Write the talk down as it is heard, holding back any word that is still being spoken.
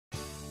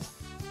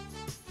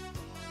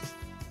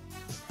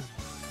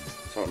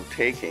So I'm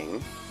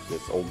taking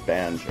this old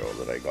banjo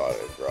that I got at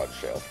a garage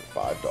sale for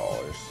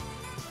 $5.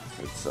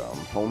 It's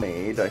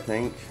homemade, I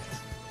think,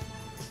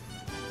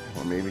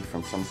 or maybe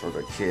from some sort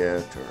of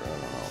kit, or I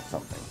don't know,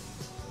 something.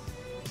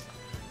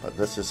 But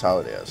this is how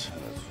it is,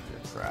 and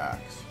it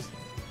cracks.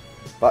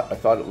 But I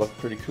thought it looked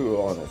pretty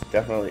cool, and it's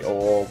definitely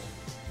old.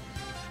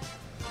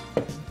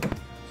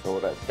 So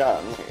what I've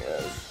done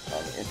is,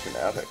 on the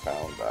internet, I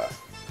found a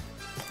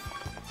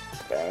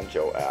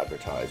banjo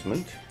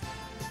advertisement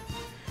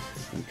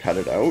and cut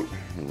it out,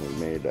 and we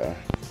made a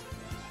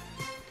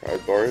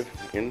cardboard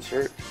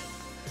insert.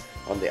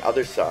 On the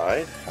other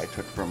side, I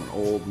took from an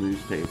old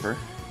newspaper.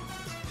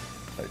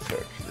 I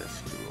took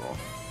this cool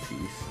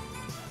piece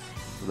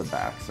to the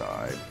back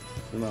side.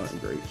 It's not in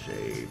great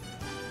shape,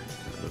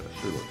 but it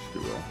sure looks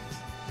cool.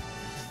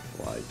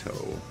 Wide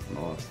toe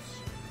knots.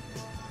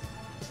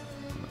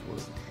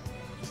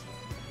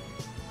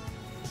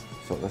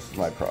 So this is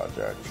my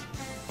project.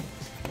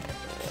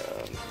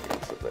 And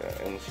put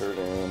the insert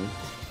in.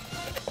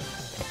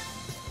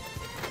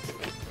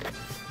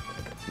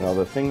 Now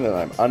the thing that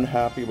I'm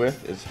unhappy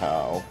with is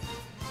how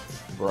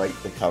bright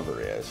the cover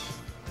is.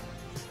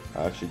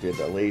 I actually did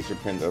a laser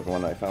print of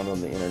one I found on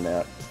the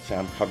internet.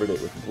 Sam covered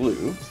it with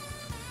glue,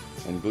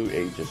 and glue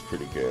ages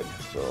pretty good.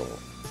 So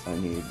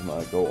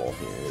my goal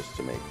here is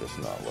to make this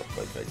not look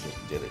like I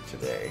just did it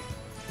today.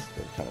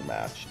 To kind of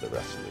match the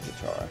rest of the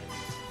guitar.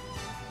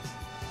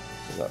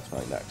 So that's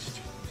my next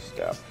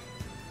step.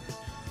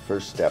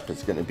 First step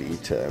is going to be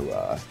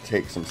to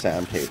take some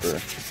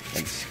sandpaper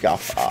and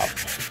scuff up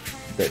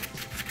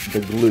the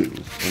glue.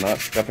 We're not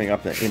scuffing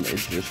up the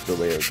image, just the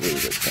layer of glue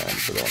that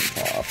Sam put on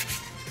top.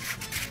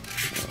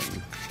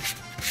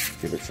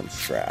 Give it some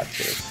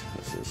scratches.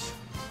 This is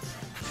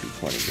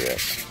 220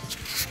 grit.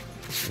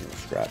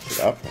 Scratch it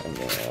up, and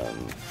then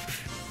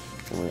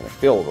we're going to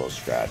fill those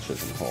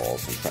scratches and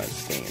holes and try and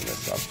stain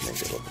this up to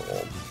make it look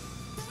old.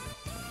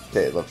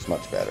 Okay, it looks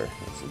much better.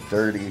 It's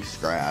dirty,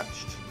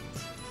 scratched.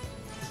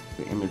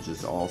 The image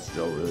is all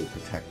still really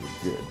protected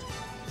good.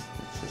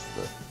 It's just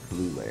the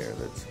blue layer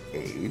that's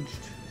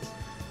aged.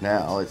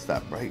 Now it's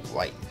that bright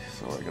white,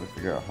 so we're going to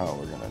figure out how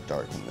we're going to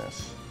darken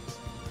this.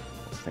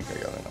 I think I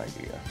got an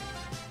idea.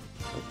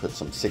 We'll put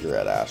some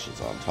cigarette ashes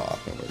on top,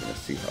 and we're going to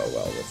see how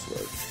well this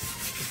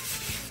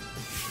works.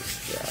 The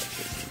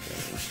scratches and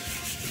things.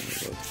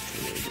 It looks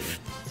really good,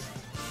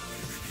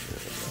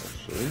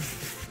 actually.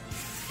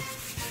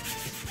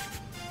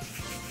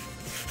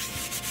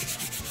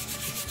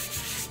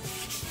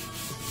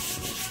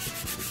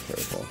 Be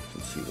careful. You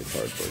can see the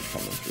cardboard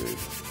coming through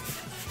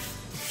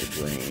the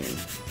grain.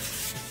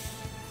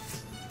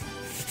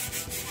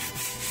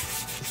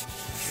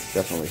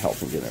 Definitely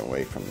helping get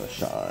away from the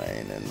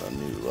shine and the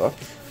new look.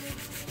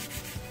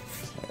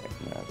 Okay,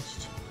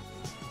 next.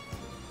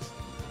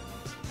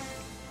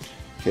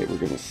 Okay, we're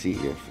going to see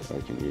if I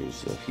can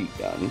use a heat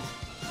gun,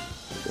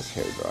 or this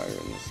hair dryer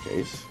in this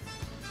case.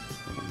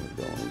 And we're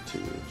going to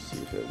see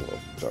if it will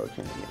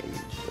darken and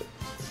age it.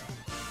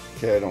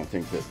 Okay, I don't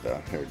think that the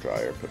hair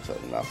dryer puts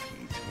out enough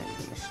heat. I'm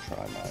going to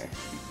try my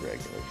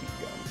regular heat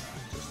gun.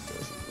 It just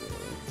doesn't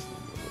really,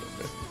 a little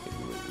bit with the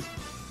glue.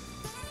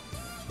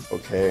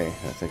 Okay,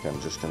 I think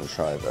I'm just going to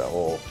try the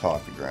old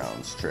coffee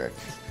grounds trick.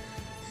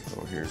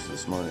 So here's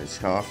this morning's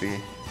coffee,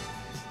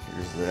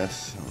 here's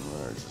this, and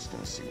we're just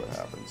going to see what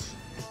happens.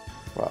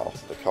 Well,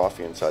 the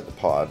coffee inside the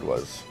pod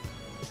was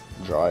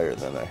drier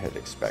than I had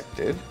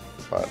expected,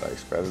 but I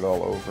spread it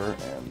all over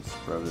and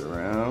spread it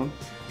around,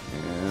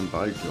 and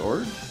by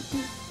George,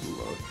 it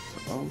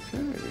looks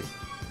okay.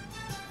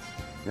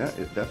 Yeah,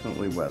 it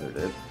definitely weathered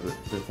it, but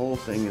the whole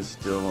thing is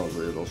still a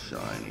little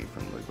shiny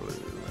from the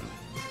glue. And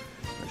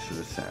I should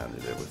have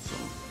sanded it with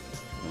some,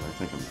 and I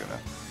think we're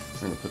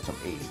gonna put some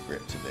 80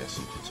 grit to this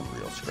and put some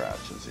real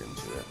scratches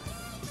into it.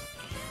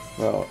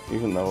 Well,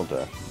 even though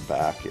the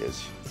back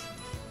is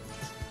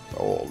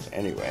old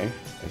anyway,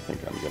 I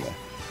think I'm gonna,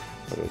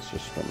 but it's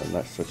just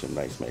from such a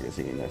nice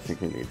magazine, I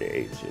think we need to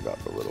age it up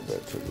a little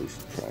bit to at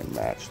least try and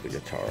match the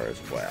guitar as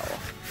well.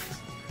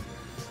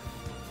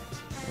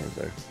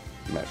 Or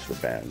match the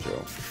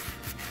banjo.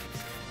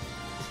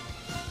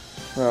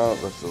 Well,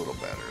 it looks a little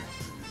better.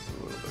 It's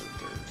a little bit of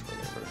dirt,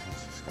 whatever.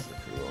 This is kind of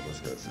cool. This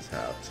guy's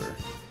hats are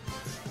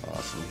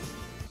awesome.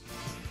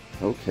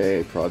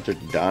 Okay,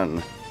 project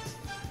done.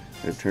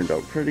 It turned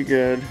out pretty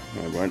good.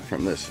 I went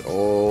from this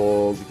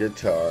old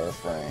guitar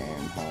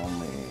frame,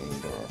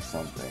 homemade or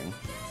something,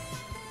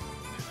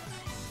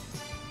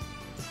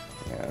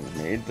 and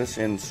made this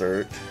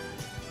insert,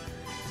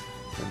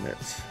 and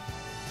it's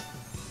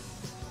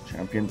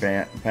Champion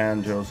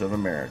Banjos of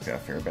America,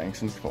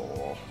 Fairbanks and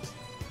Cole.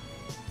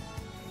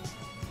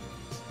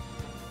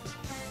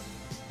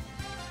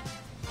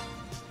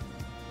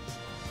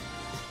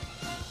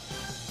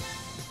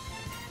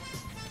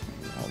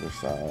 Other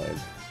side.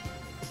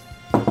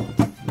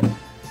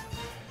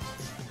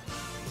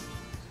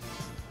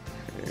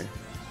 Okay.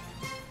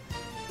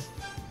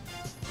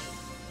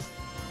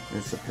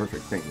 It's a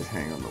perfect thing to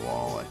hang on the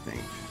wall, I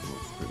think. It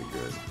looks pretty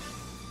good.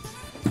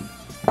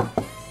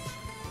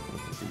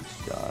 Look at these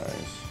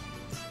guys.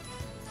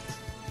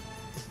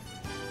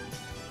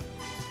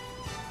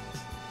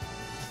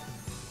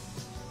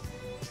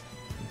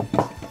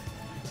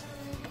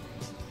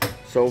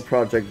 So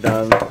project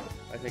done.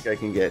 I think I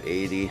can get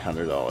 $80,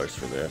 $100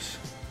 for this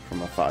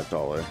from a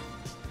 $5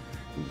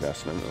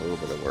 investment, a little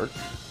bit of work,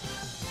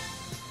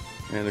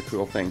 and a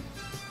cool thing.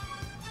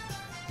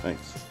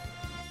 Thanks.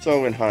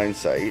 So in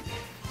hindsight,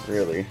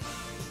 really,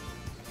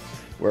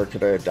 where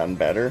could I have done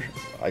better?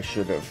 I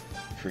should have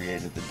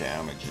created the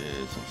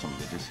damages and some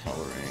of the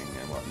discoloring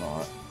and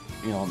whatnot,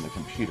 you know, on the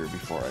computer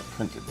before I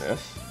printed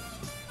this,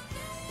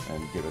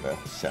 and give it a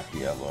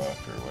sepia look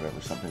or whatever,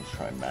 something to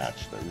try and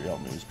match the real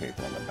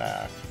newspaper on the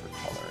back for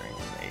coloring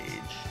and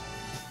age.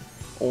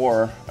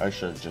 Or I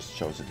should have just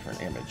chose a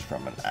different image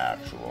from an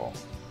actual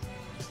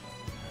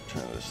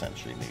turn of the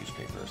century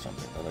newspaper or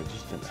something, but I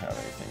just didn't have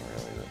anything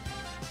really that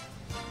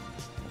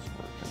was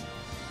working.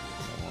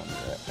 I wanted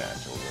that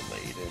Banjo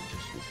related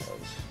just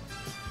because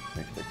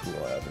make it a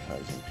cool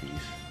advertising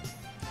piece.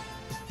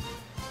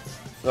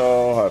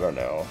 So I don't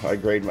know, I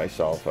grade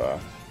myself a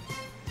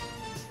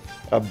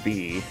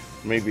B,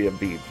 maybe a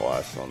B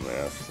plus on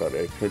this, but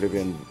it could have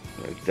been,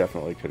 it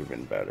definitely could have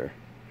been better.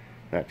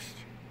 Next.